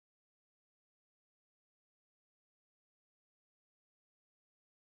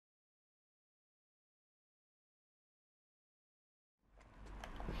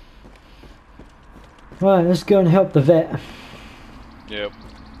Right, let's go and help the vet. Yep.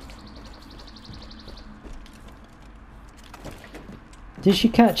 Did she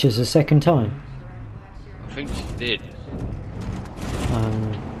catch us a second time? I think she did.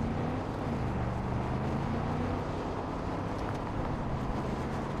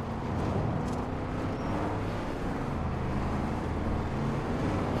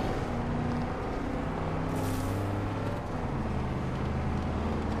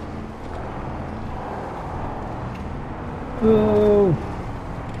 Oh!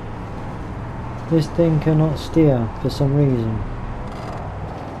 This thing cannot steer for some reason.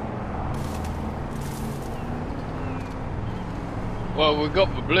 Well, we've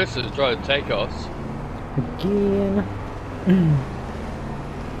got the bliss that's trying to take us. Again.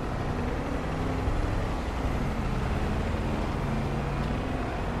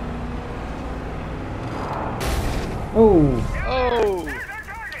 Oh! Oh!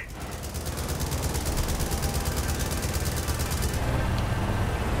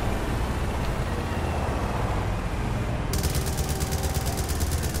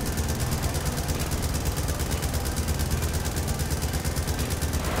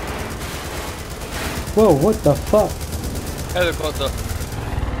 Whoa, what the fuck? Helicopter.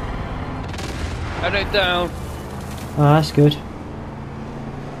 Head it down. Ah, that's good.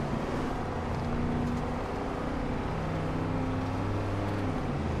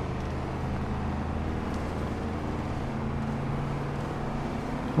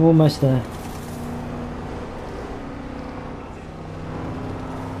 Almost there.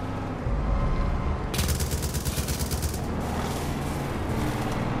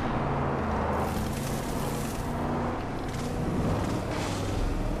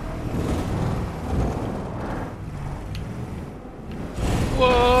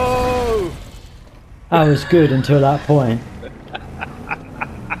 Whoa! That was good until that point.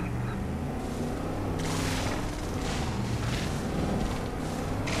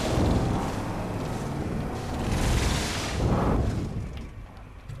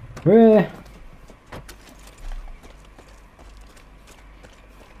 Where?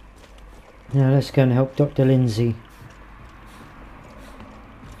 Now let's go and help Dr. Lindsay.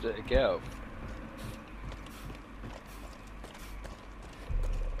 Let it go.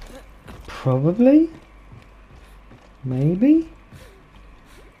 Probably? Maybe?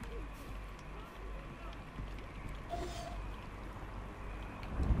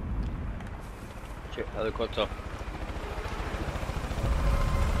 Check helicopter.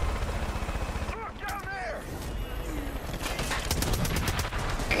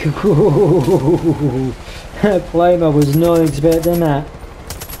 That flame, I was not expecting that.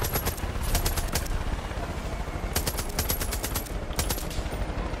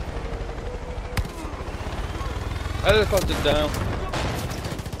 Helicopter down.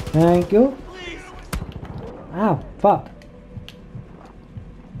 Thank you. Ow, fuck.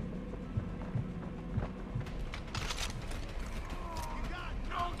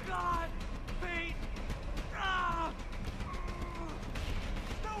 Oh God! Pete! Ah!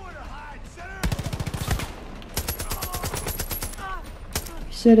 Nowhere to hide, Senator!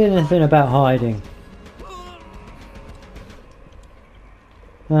 You said anything about hiding?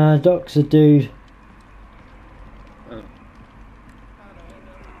 Doc's a dude.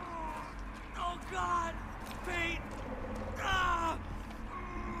 Oh God! Pete! Ah!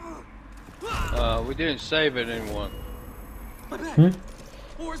 We didn't save anyone. My bag!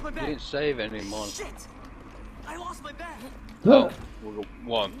 Where's my We bag? didn't save anyone. Shit! I lost my bag! Oh, we got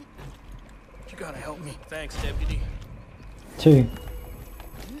one. You gotta help me. Thanks, deputy. 2.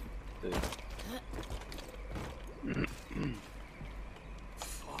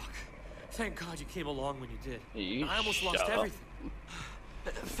 Fuck. Thank God you came along when you did. You I almost lost shut up. everything.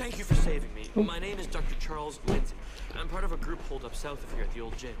 Thank you for saving me. My name is Dr. Charles Lindsay. I'm part of a group holed up south of here at the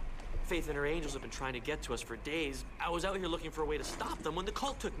old jail. Faith and her angels have been trying to get to us for days. I was out here looking for a way to stop them when the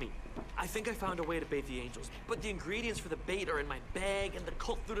cult took me. I think I found a way to bait the angels, but the ingredients for the bait are in my bag and the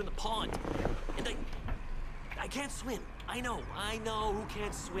cult threw it in the pond. And I can't swim. I know who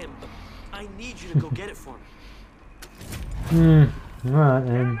can't swim, but I need you to go get it for me. Right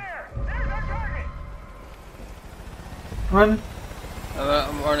then. Run.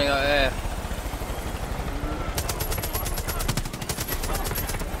 I'm running out of air.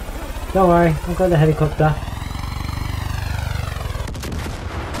 Don't worry, I've got the helicopter.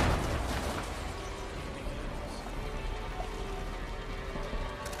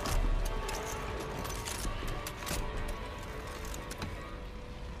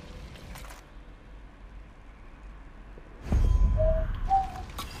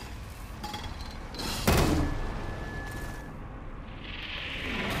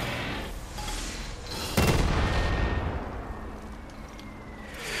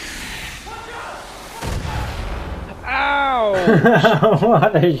 Ow!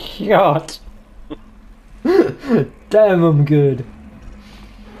 What a shot! Damn, I'm good.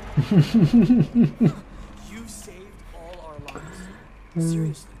 You saved all our lives.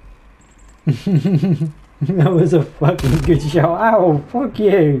 Seriously. That was a fucking good shot. Ow, fuck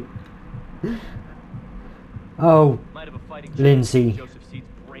you. Oh, Might have a fighting Lindsay. Joseph Seed's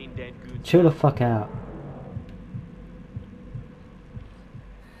brain dead goons. chill the fuck out.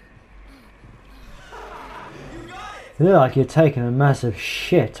 You look like you're taking a massive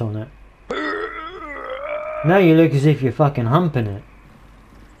shit on it. Now you look as if you're fucking humping it.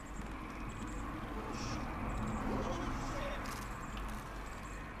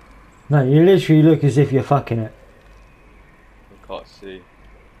 No, you literally look as if you're fucking it. I can't see.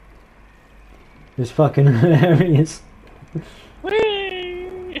 It's fucking hilarious.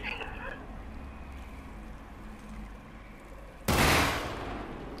 Whee!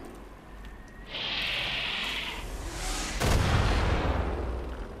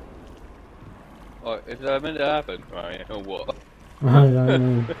 Oh, is that meant to happen, right? Or what? I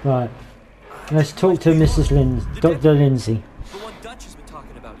don't know. Right. Let's talk to Mrs. Dr. Lindsay. The one Dutch has been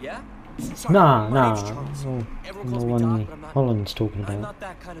talking about, yeah? Nah, My nah. name's Charles. Oh, Everyone the calls me one Doc, but I'm not. Holland's talking I'm about. not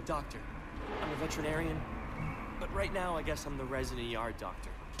that kind of doctor. I'm a veterinarian. But right now, I guess I'm the resident ER doctor.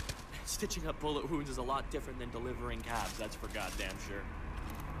 Stitching up bullet wounds is a lot different than delivering cabs, that's for goddamn sure.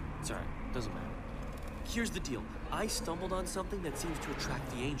 It's alright, doesn't matter. Here's the deal. I stumbled on something that seems to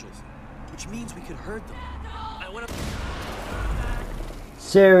attract the angels, which means we could herd them. I went up.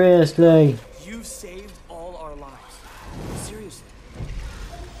 Seriously. You saved all our lives. Seriously.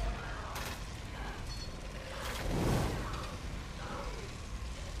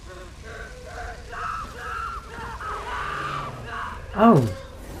 Oh,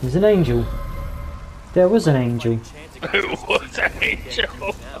 there's an angel. There was an angel. It was an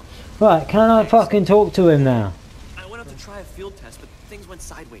angel. Right, can I fucking talk to him now? I went up to try a field test, but things went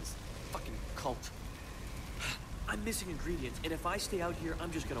sideways. Fucking cult. I'm missing ingredients, and if I stay out here,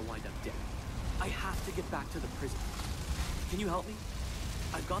 I'm just gonna wind up dead. I have to get back to the prison. Can you help me?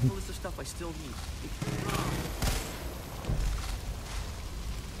 I've got the list of stuff I still need.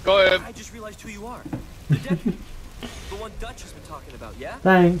 Got him. I just realized who you are. The deputy. The one Dutch has been talking about, yeah?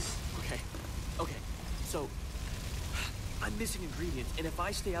 Thanks. Okay. So, I'm missing ingredients, and if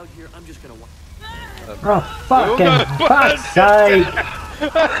I stay out here, I'm just gonna wind. Oh, fucking fuck's sake.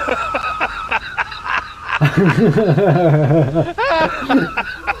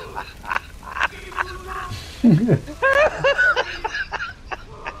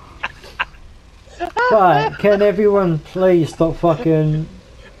 Right, can everyone please stop fucking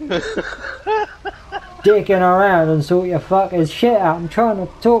dicking around and sort your fucking shit out? I'm trying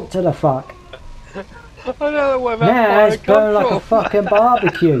to talk to the fuck. I don't know where that Now fire it's going come like a from. fucking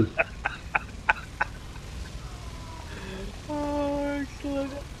barbecue. Oh,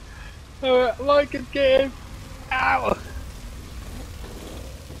 excellent. Alright, I can get him. Ow!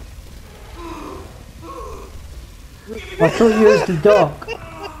 I thought you was the doc.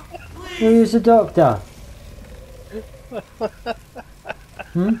 You was the doctor.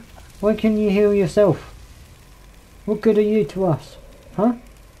 Hmm? When can you heal yourself? What good are you to us? Huh?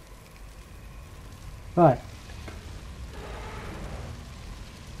 Right.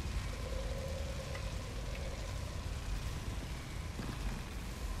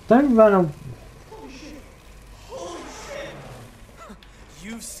 Don't run on.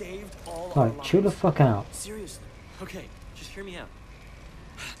 You saved all our Right, lives. chill the fuck out. Seriously. Okay, just hear me out.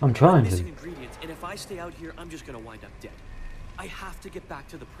 I'm trying missing to. ingredients, and if I stay out here, I'm just gonna wind up dead. I have to get back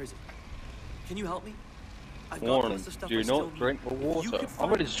to the prison. Can you help me? I've got the Warning, list of stuff do I still not need. drink the You water. could I'm find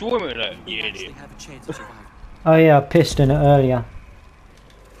already it. swimming in it, We you actually idiot. have a chance of surviving. Oh yeah, I pissed in it earlier.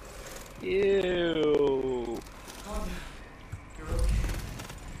 Ew.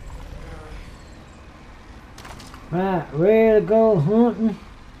 Right, ready to go hunting?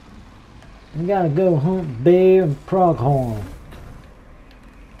 We gotta go hunt bear and pronghorn.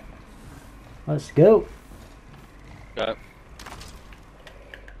 Let's go. Okay.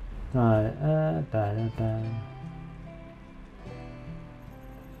 Right, ba-da-ba.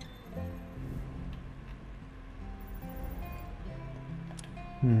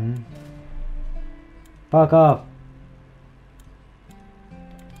 Fuck off.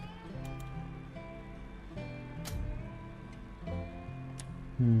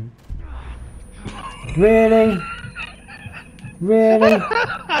 Really? Really?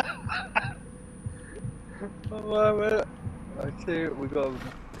 Oh, wait a minute. I see it, we got him.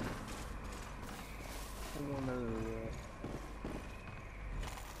 Someone over there.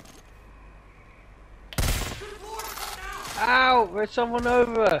 Ow! There's someone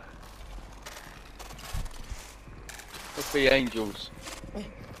over! Must be angels.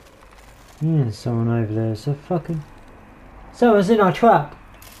 There's someone over there. So fucking. Someone's in our trap.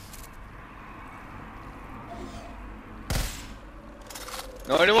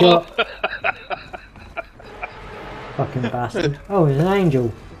 Not anymore. Shot. Fucking bastard. Oh, it's an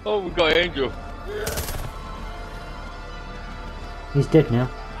angel. Oh, we got angel. He's dead now.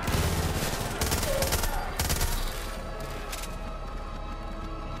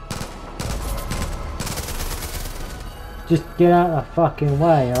 Just get out of the fucking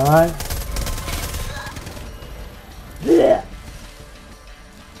way, alright?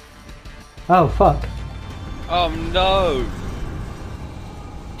 Oh fuck. Oh no.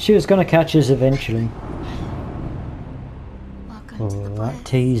 She was gonna catch us eventually. Welcome Oh, to the that bliss.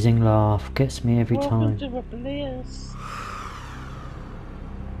 teasing laugh gets me every time. To the bliss.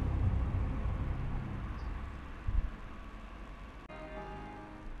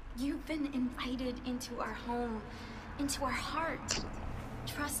 You've been invited into our home, into our heart.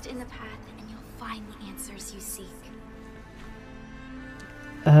 Trust in the path and you'll find the answers you seek.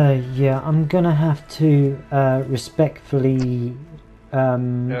 Yeah, I'm gonna have to respectfully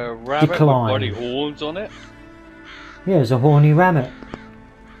Rabbit with decline. bloody horns on it. Yeah, it's a horny rabbit.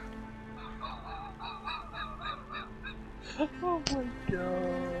 Oh my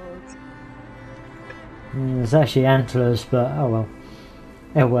god. It's actually antlers, but oh well.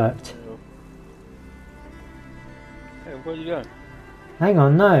 It worked. Hey, where you going? Hang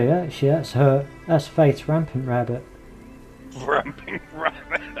on, no, actually that's her. That's Faith's rampant rabbit. Ramping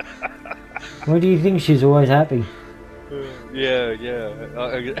rabbit. Why do you think she's always happy? Yeah. Yeah.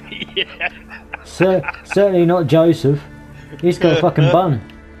 Certainly not Joseph. He's got a fucking bun.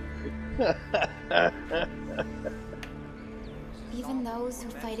 Even those who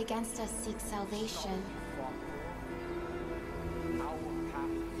fight against us seek salvation.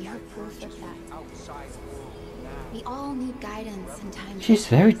 You're proof of that. We all need guidance in times. She's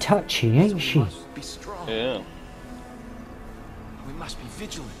very touchy, ain't she? Be strong. Yeah. We must be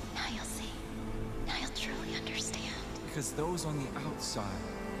vigilant, Now you'll see. Now you'll truly understand. because those on the outside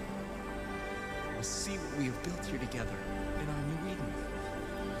will see what we have built here together in our new Eden.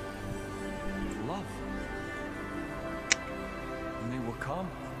 Love. And they will come.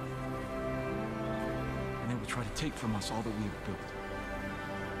 And they will try to take from us all that we have built.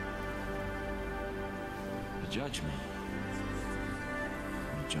 The judgment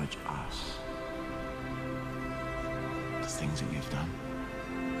will judge us. The things that we've done.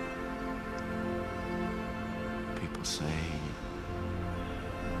 People say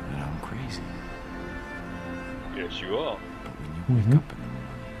that I'm crazy. Yes, you are. But when you wake up in the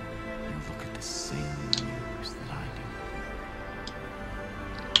morning, you look at the same news that I do.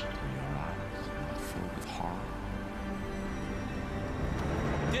 And your eyes are filled with horror.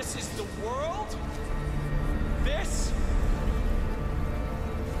 This is the world?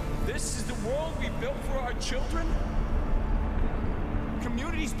 This is the world we built for our children?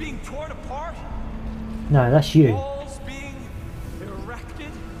 Communities being torn apart? No, that's you. Walls being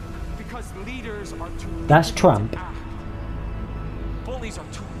erected because leaders are too That's lazy to Trump. act. Bullies are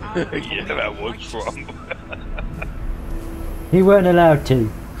too arrogant to Yeah, live that was righteously. Trump. He weren't allowed to.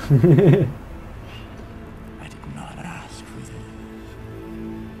 I did not ask for this.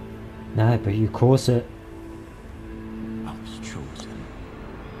 No, but you caused it. I was chosen.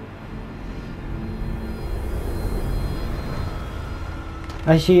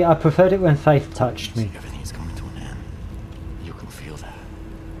 Actually, I preferred it when Faith touched me. Everything is coming to an end. You can feel that.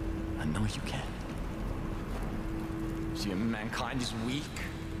 I know you can. See, mankind is weak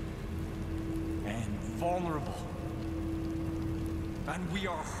and vulnerable. And we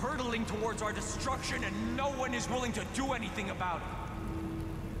are hurtling towards our destruction and no one is willing to do anything about it.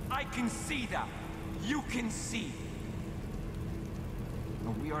 I can see that. You can see.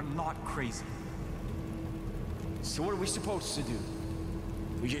 But we are not crazy. So what are we supposed to do?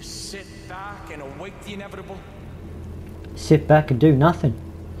 We just sit back and await the inevitable? Sit back and do nothing.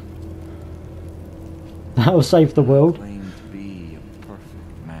 That'll save the world. Claim to be a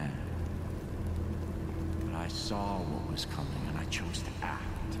perfect man. But I saw what was coming and I chose to act,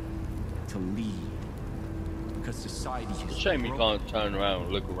 to lead. Because society is It's a shame you broken. can't turn around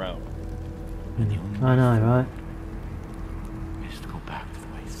and look around. And the only I know, right? is to go back to the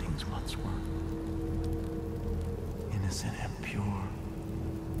way things once were. Innocent and pure.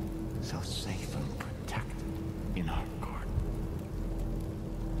 So safe and protected in our garden.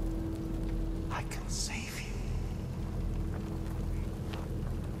 I can save you.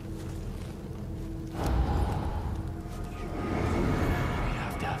 We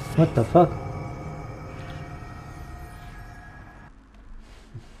have to have faith. What the fuck?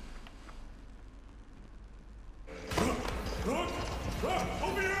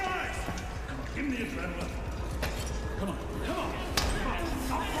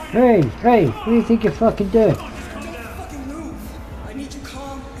 Hey, hey, what do you think you're fucking doing? Fucking move. I need you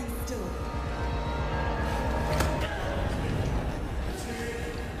calm and still.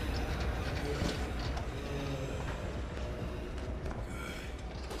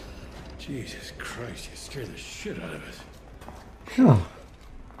 Jesus Christ, you scared the shit out of us. Oh,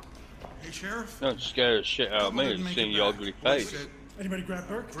 Hey, Sheriff. Don't scare the shit out of me Didn't make seeing it your back. ugly Like I face. said, Anybody grab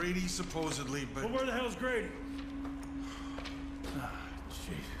Burke? Grady supposedly, but Well, where the hell's Grady? Ah,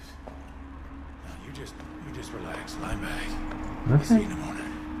 Jesus. No, you just relax. Lie back. I'll see you okay. in the morning.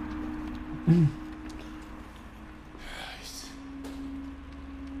 Christ.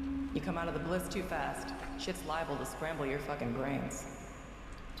 You come out of the bliss too fast. Shit's liable to scramble your fucking brains.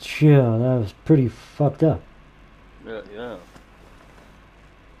 Sure, that was pretty fucked up. Yeah, yeah.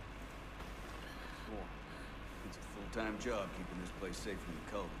 It's a full-time job keeping this place safe from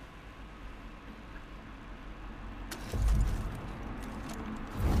the cult.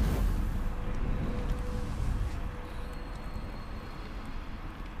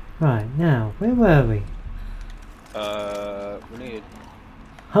 Right, now, where were we? We need.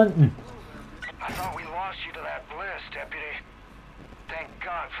 Hunting. I thought we lost you to that bliss, Deputy. Thank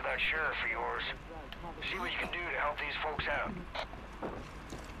God for that sheriff of yours. See what you can do to help these folks out.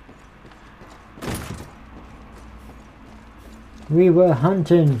 We were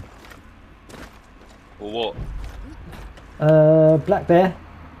hunting. For what? Black bear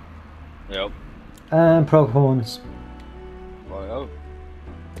Yep. and pronghorns. Righto.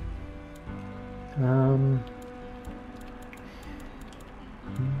 Um.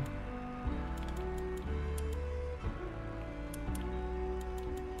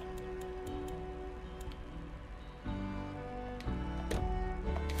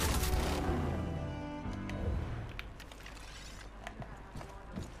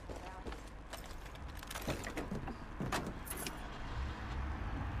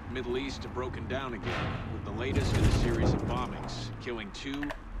 Middle East have broken down again, with the latest in a series of bombings, killing 2.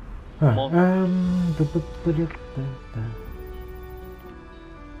 Right,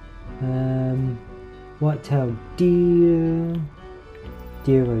 white-tailed deer,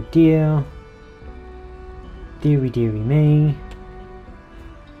 deer oh deer, dearie dearie me,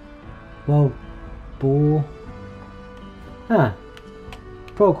 wild boar,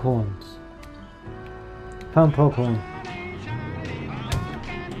 pronghorns, found pronghorn.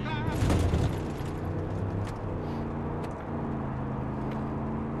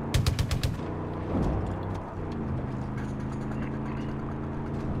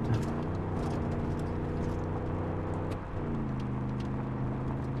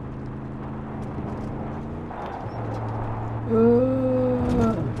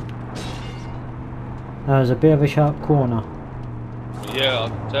 That was a bit of a sharp corner. Yeah, I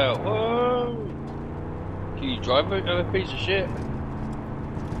can tell. Whoa! Can you drive it, a piece of shit?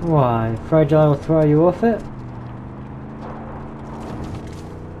 Why? Afraid I'll throw you off it?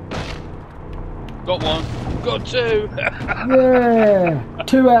 Got one. Got 2. Yeah!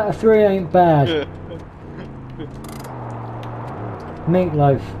 2 out of 3 ain't bad.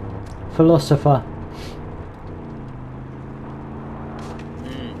 Meatloaf. Philosopher.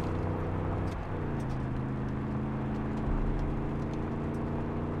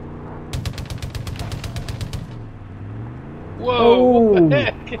 Whoa! What the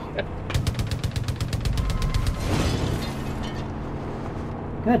heck?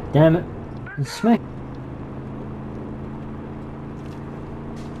 God damn it. And smack.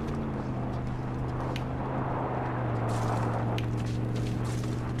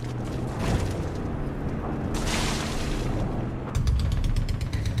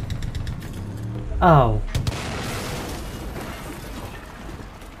 Oh.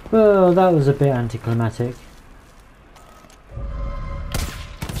 Well, that was a bit anticlimactic.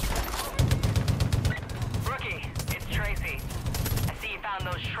 Rookie, it's Tracy. I see you found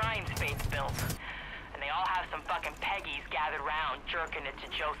those shrines Fate's built. And they all have some fucking Peggies gathered round, jerking it to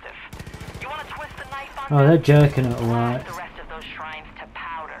Joseph. You want to twist the knife on Oh, them? they're jerking it alright. Blast the rest of those shrines to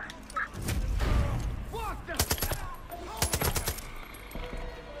powder.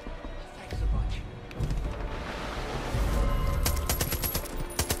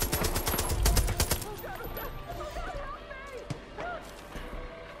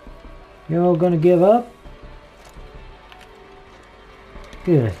 You're all gonna give up?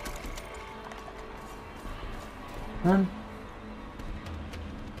 Good. Huh?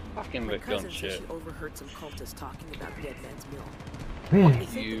 Fucking bit gun shit. Overheard some cultists talking about Dead Man's Mill. Really? They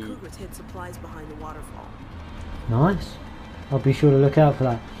think the Cougars hid supplies behind the waterfall. Nice. I'll be sure to look out for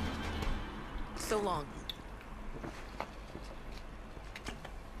that. So long.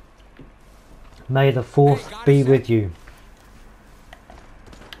 May the 4th be with you.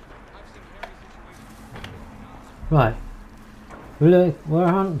 Right. Look, we're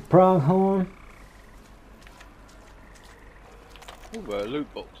hunting pronghorn. Ooh, a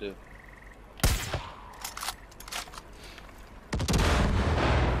loot box here.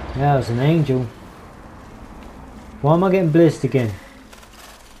 That was an angel. Why am I getting blissed again?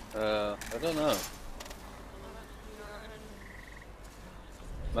 I don't know.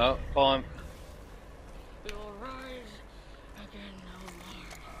 No, fine.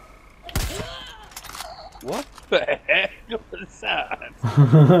 What the heck was that?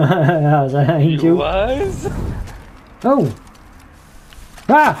 That was an angel. Was? Oh!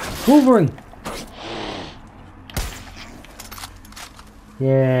 Ah! Wolverine!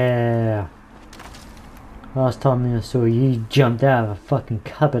 Yeah. Last time I saw you, you jumped out of a fucking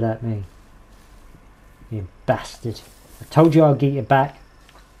cupboard at me. You bastard. I told you I'd get you back.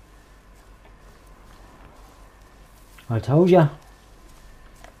 I told you.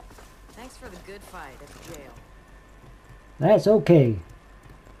 Thanks for the good fight at the jail. That's okay.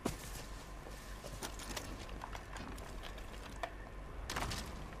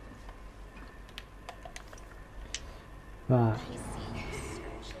 Right.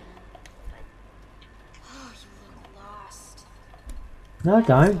 Oh, you look lost. No, I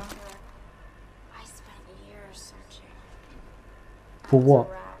don't. I spent years searching. For what? I was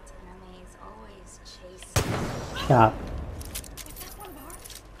a rat in a maze, always chasing. Shut up. Is that one of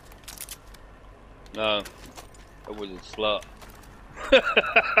ours? No, I was a slut.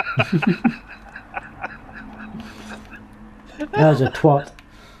 That was a twat.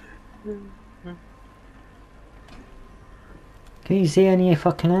 Can you see any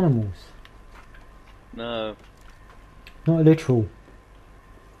fucking animals? No. Not literal.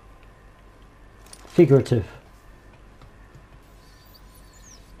 Figurative.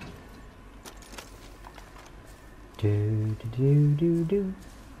 Do do do do do.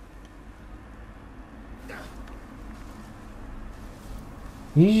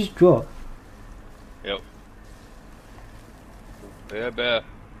 You just drop. Yep. Yeah, bear.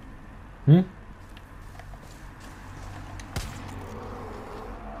 Hmm?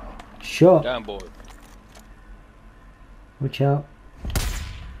 Shot. Down, boy. Watch out.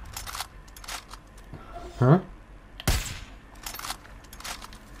 Huh?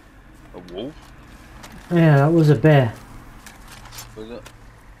 A wolf? Yeah, that was a bear. Was it?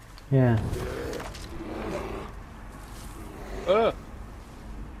 Yeah.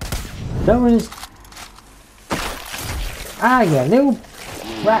 That one is... Ah, you little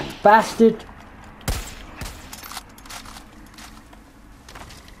rat bastard.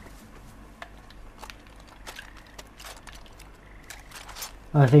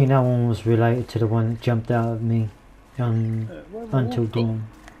 I think that one was related to the one that jumped out at me until dawn.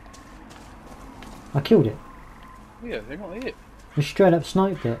 I killed it. Yeah, they're not here. I straight up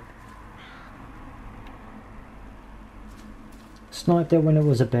sniped it. Sniped it when it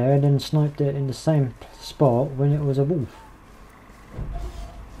was a bear, and then sniped it in the same spot when it was a wolf.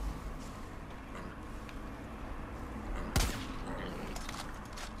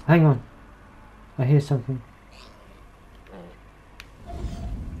 Hang on. I hear something.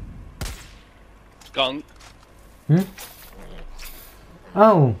 Skunk. Hmm?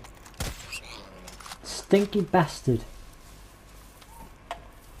 Oh! Stinky bastard.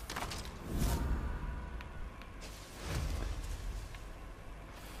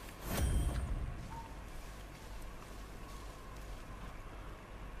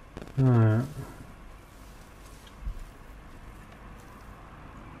 Alright.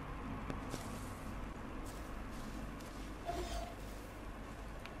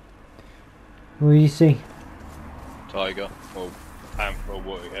 What do you see? Tiger. Or panther or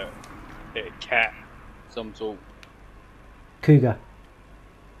what? Yeah. A cat. Some sort. Cougar.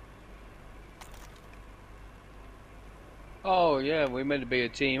 Oh yeah, we meant to be a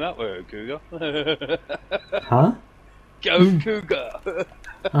team up with a cougar. Huh? Go cougar!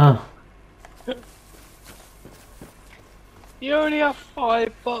 Oh. You only have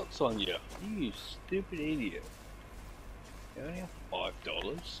 $5 on you. You stupid idiot. You only have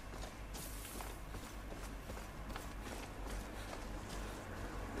 $5.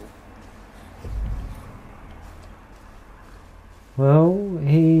 Well,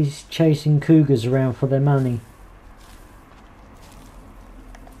 he's chasing cougars around for their money.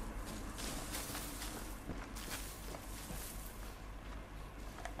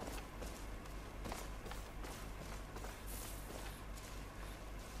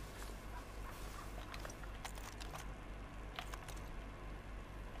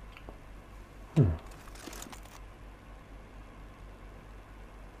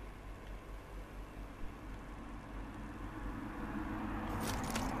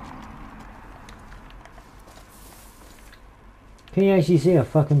 Can you actually see a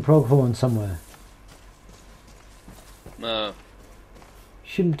fucking pronghorn somewhere? No.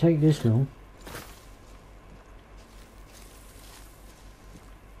 Shouldn't take this long.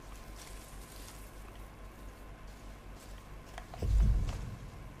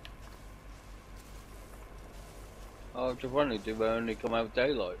 I was just wondering, do they only come out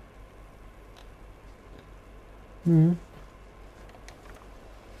daylight? Hmm.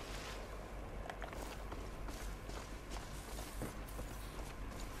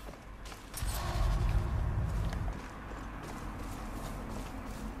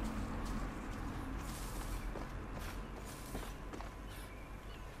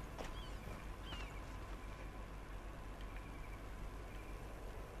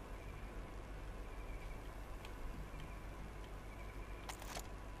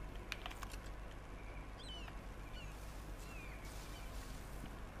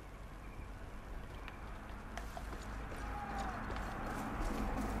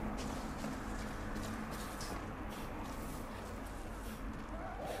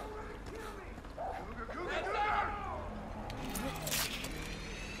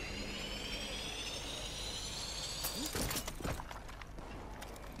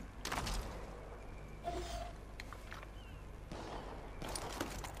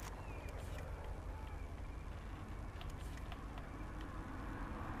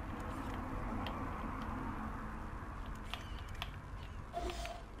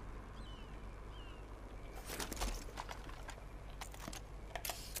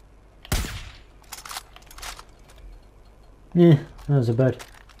 Yeah, that was a bird.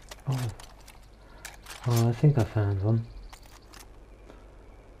 Oh. Oh, I think I found one.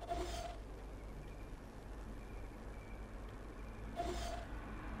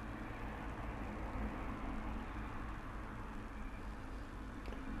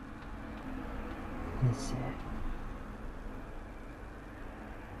 Let's see.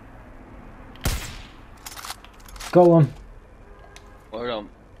 Got one. Well done.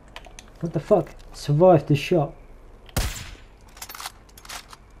 What the fuck? Survived the shot.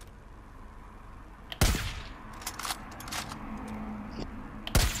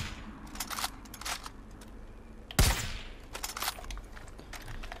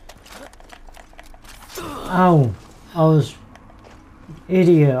 Ow! I was...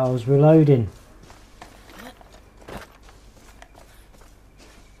 Idiot, I was reloading.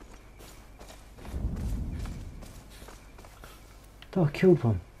 Thought I killed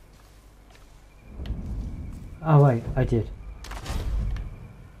one. Oh wait, I did.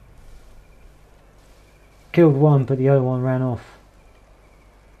 Killed one, but the other one ran off.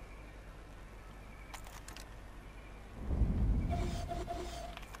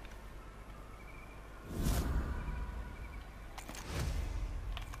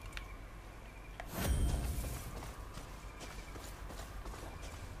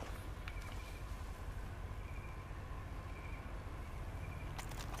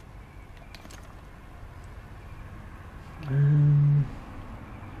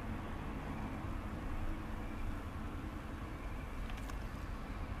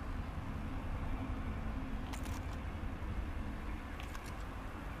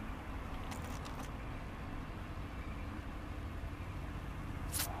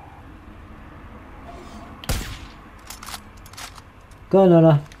 Go on,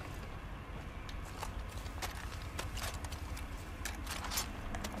 Lola.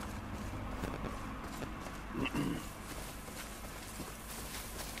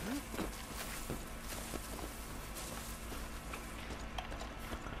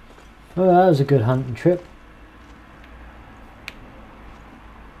 Oh, that was a good hunting trip.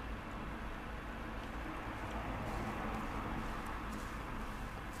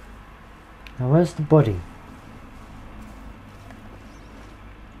 Now where's the body?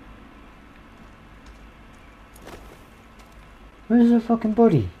 Where's the fucking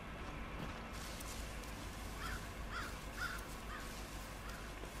body?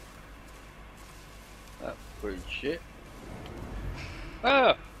 That's pretty shit.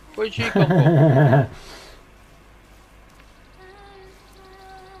 Ah! Where'd she come from?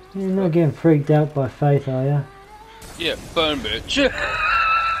 You're not getting freaked out by Faith, are you? Yeah, burn bitch.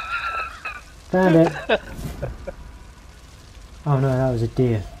 Found it. Oh no, that was a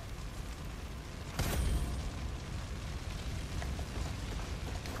deer.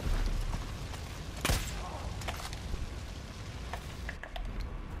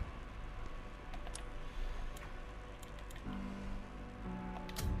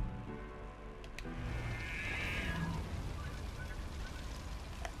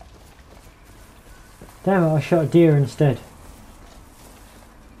 Damn it, I shot a deer instead.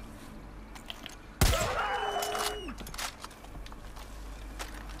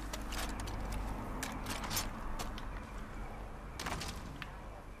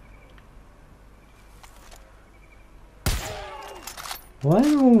 Why are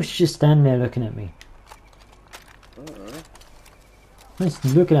they all just standing there looking at me? Just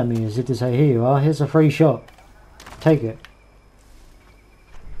looking at me as if to say, here you are, here's a free shot. Take it.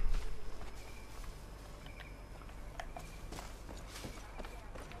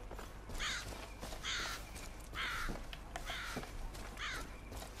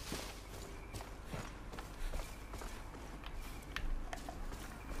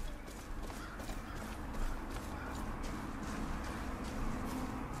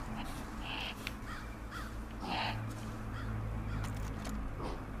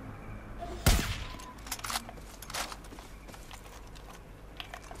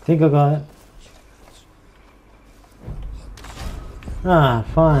 Think I got it. Ah,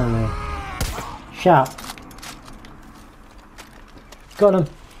 finally. Shout. Got him.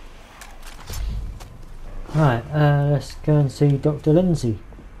 Right, let's go and see Dr. Lindsay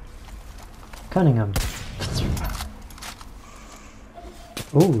Cunningham.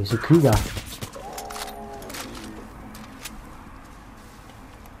 Oh, it's a cougar.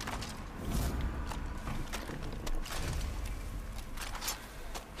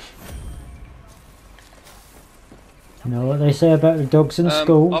 You know what they say about the dogs in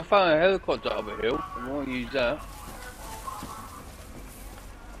school? I found a helicopter up a hill. I might use that.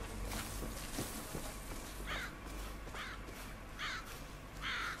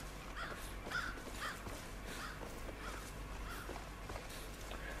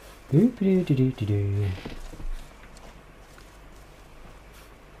 Doo-doo-doo-doo-doo.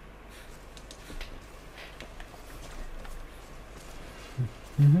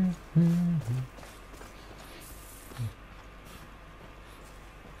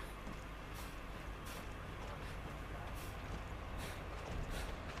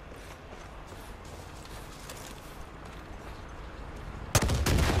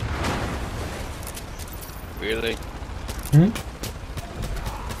 Really?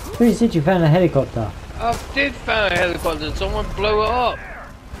 Who said you found a helicopter? I did find a helicopter and someone blew it up.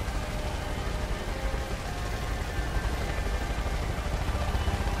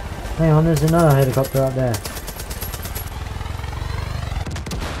 Hang on, there's another helicopter up there.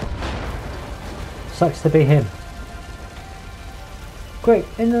 Sucks to be him. Quick,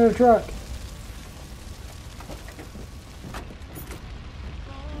 into the truck!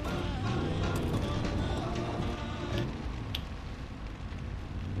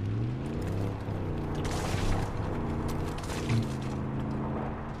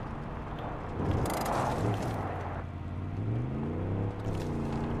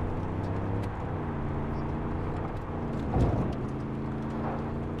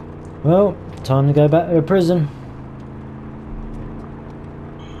 Well, time to go back to the prison.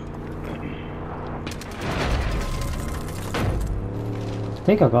 I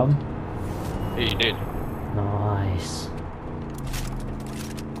think I got him. Yeah, you did. Nice.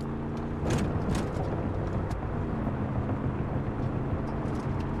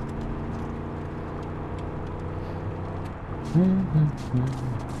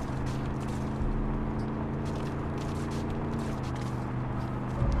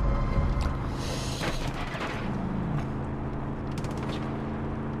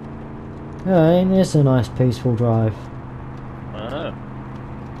 Yeah, ain't this a nice peaceful drive?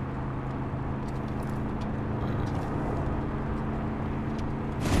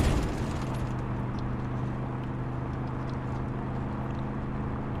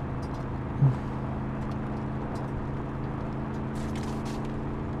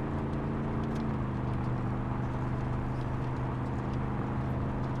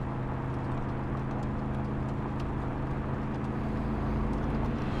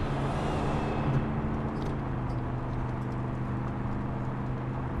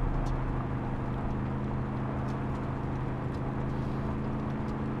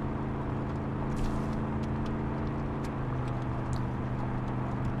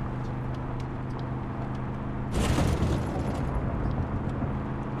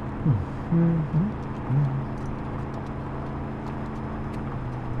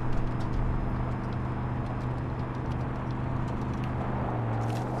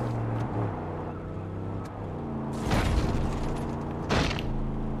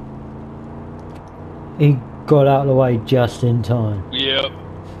 He got out of the way just in time. Yep.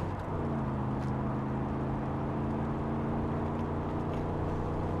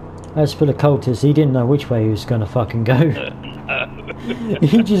 As for the cultist, he didn't know which way he was gonna fucking go.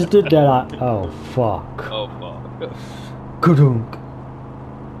 He just did that like, oh fuck. Oh fuck. Gudunk.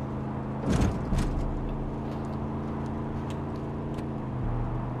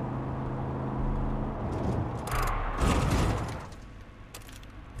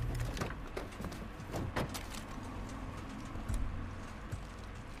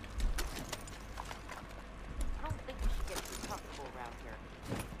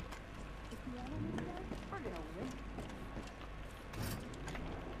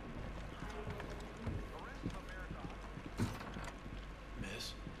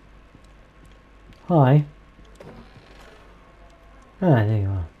 Hi. Ah, there you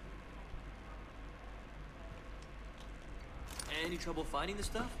are. Any trouble finding the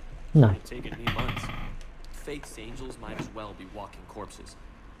stuff? No. Might take me months. Faith's angels might as well be walking corpses.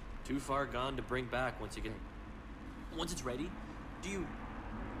 Too far gone to bring back once it's ready. Do you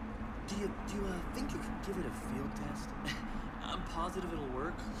think you could give it a field test? I'm positive it'll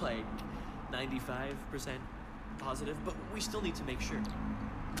work, like 95% positive, but we still need to make sure.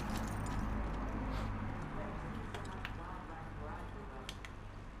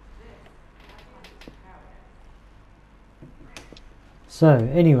 So,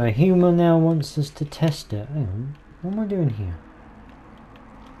 anyway, Human now wants us to test it. Hang on. What am I doing here?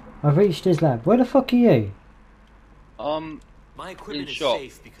 I've reached his lab. Where the fuck are you? My equipment is shop.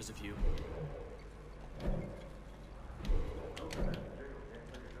 safe because of you.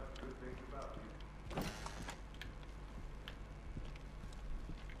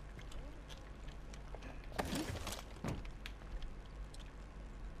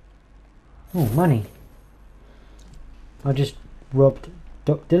 Oh, money. I just robbed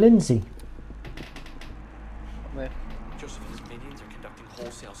Dr. Lindsay. Joseph and his minions are conducting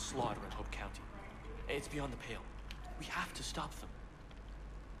wholesale slaughter in Hope County. It's beyond the pale. We have to stop them.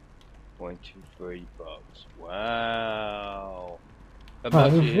 23 bucks. Wow. How Right,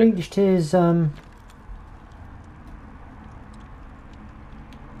 much we've is it? reached his Right,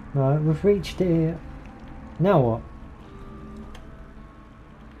 we've reached it. Now what?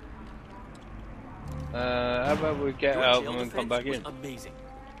 How about we get Your out jail and then come defense back in? was amazing.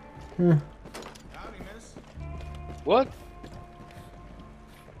 Howdy, miss. What?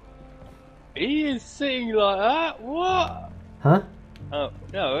 He is sitting like that? What? Huh? Oh,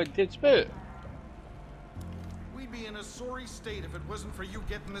 no, it did spit. We'd be in a sorry state if it wasn't for you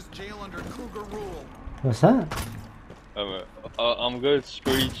getting this jail under Cougar rule. What's that? I'm going to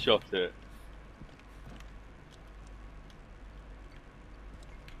screenshot it.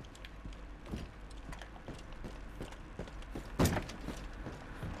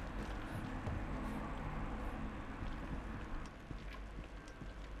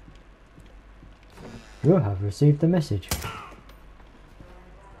 You have received the message.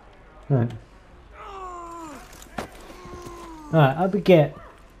 Right. Alright, I'll be get.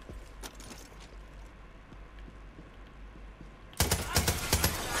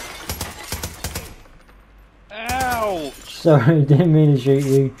 Ouch! Sorry, didn't mean to shoot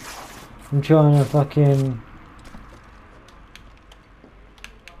you. I'm trying to fucking.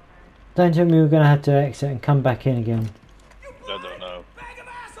 Don't tell me we're gonna have to exit and come back in again. I don't know.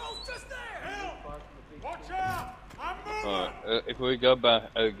 Alright, if we go back,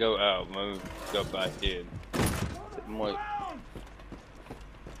 go out, maybe go back in. It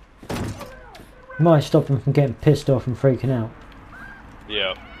Might stop him from getting pissed off and freaking out.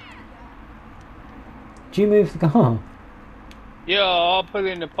 Yeah. Do you move the car? Yeah, I'll put it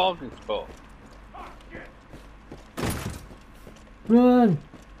in the parking spot. Run!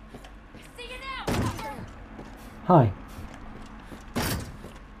 Hi.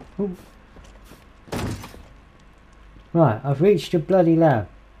 Ooh. Right, I've reached your bloody lab.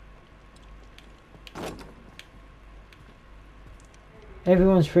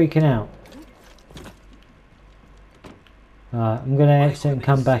 Everyone's freaking out. Alright, I'm gonna exit and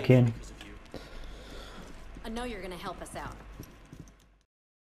come back in.